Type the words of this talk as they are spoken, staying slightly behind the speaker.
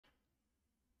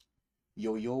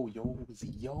Yo, yo, yo,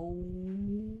 yo.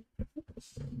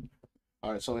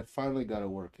 Alright, so I finally got it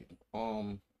working.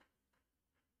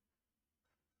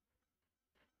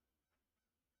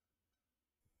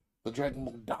 The Dragon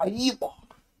Ball Daima.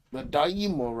 The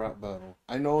Daima rap battle.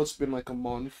 I know it's been like a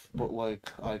month, but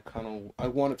like I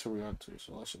wanted to react to it,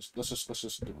 so let's just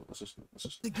do it. Let's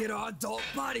just To get our adult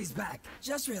bodies back.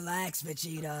 Just relax,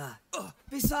 Vegeta.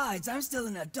 Besides, I'm still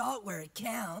an adult where it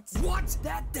counts. What?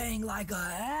 That thing like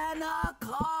a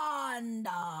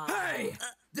anaconda. Hey!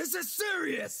 This is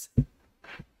serious!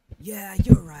 Yeah,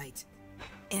 you're right.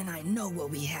 And I know what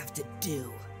we have to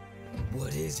do.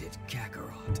 What is it,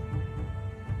 Kakarot?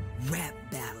 Rap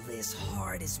battle as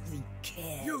hard as we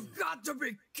can. You've got to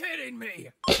be kidding me!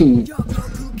 Yo,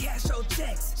 Goku, cash your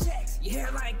checks. Your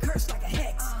hairline cursed like a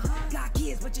hex. Got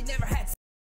kids, but you never had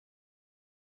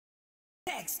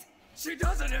text. She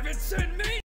doesn't even send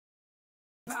me.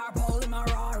 Power pole in my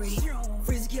Rari.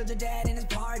 Frieza killed your dad in his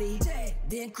party.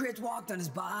 Then Chris walked on his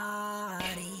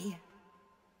body.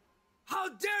 How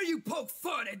dare you poke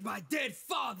fun at my dead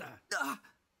father?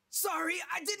 Sorry,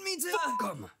 I didn't mean to. Fuck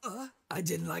him. I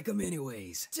didn't like him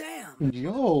anyways. Damn.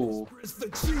 Yo. Chris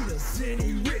Vegeta,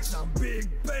 city rich. I'm big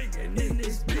banging in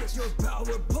this bitch. Your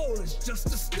power pole is just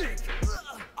a stick.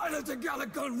 I let the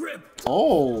Gallic gun rip.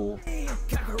 Oh.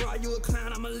 Kakarot, you a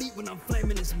clown. I'm elite when I'm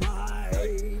flaming this mic.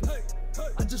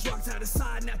 I just rocked out the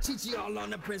side. Now Chi-Chi all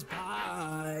on the Prince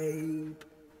pipe.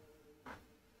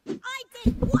 I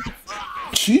did what?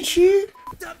 Chi-Chi?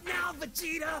 Up now,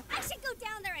 Vegeta. I should go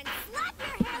down there and slap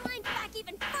your hairline back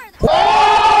even further.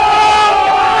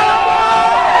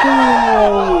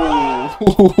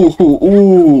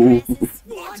 Ooh.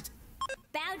 What?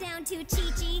 Bow down to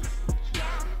Chi-Chi.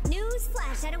 Yeah.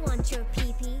 Newsflash, I don't want your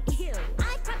pee-pee. Ew.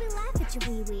 I'd probably laugh at your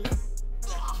wee-wee.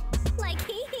 Like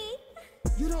hee-hee.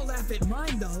 You don't laugh at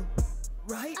mine, though,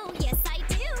 right? Oh, yes, I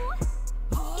do.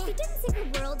 If you didn't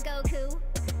save the world, Goku,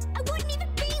 I wouldn't even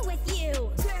be with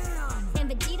you. Damn! And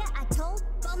Vegeta, I told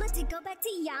Bulma to go back to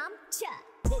Yamcha.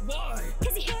 But why?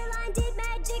 Cause your hairline did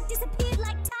magic, disappeared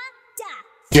like ta-da.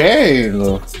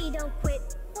 Dang. Chi, don't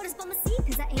quit. What does Bulma see?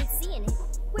 Cause I ain't seeing it.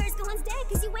 Where's Gohan's dead?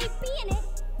 Cause you ain't being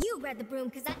it. You grab the broom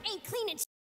cause I ain't cleaning shit.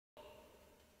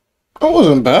 That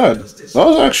wasn't bad. That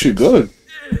was actually good.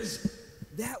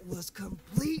 That was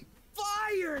complete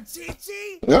fire,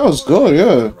 Chi-Chi! That was good,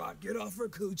 yeah. Get off her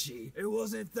coochie. It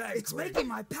wasn't that It's making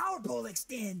my power pole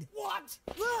extend. What?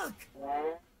 Look!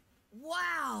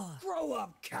 Wow! Grow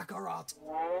up, Kakarot.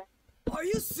 Are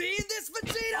you seeing this,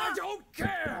 Vegeta? I don't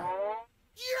care!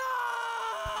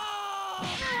 Yeah!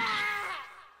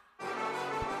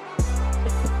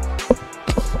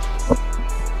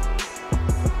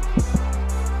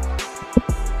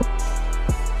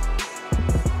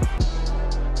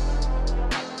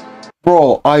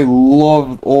 Bro, I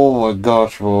loved, oh my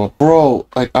gosh, bro. Bro,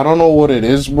 like, I don't know what it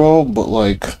is, bro, but,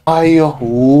 like, I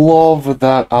love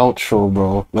that outro,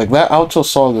 bro. Like, that outro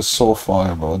song is so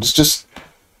fire, bro. Just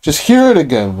hear it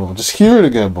again, bro. Just hear it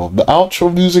again, bro. The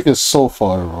outro music is so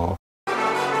fire, bro.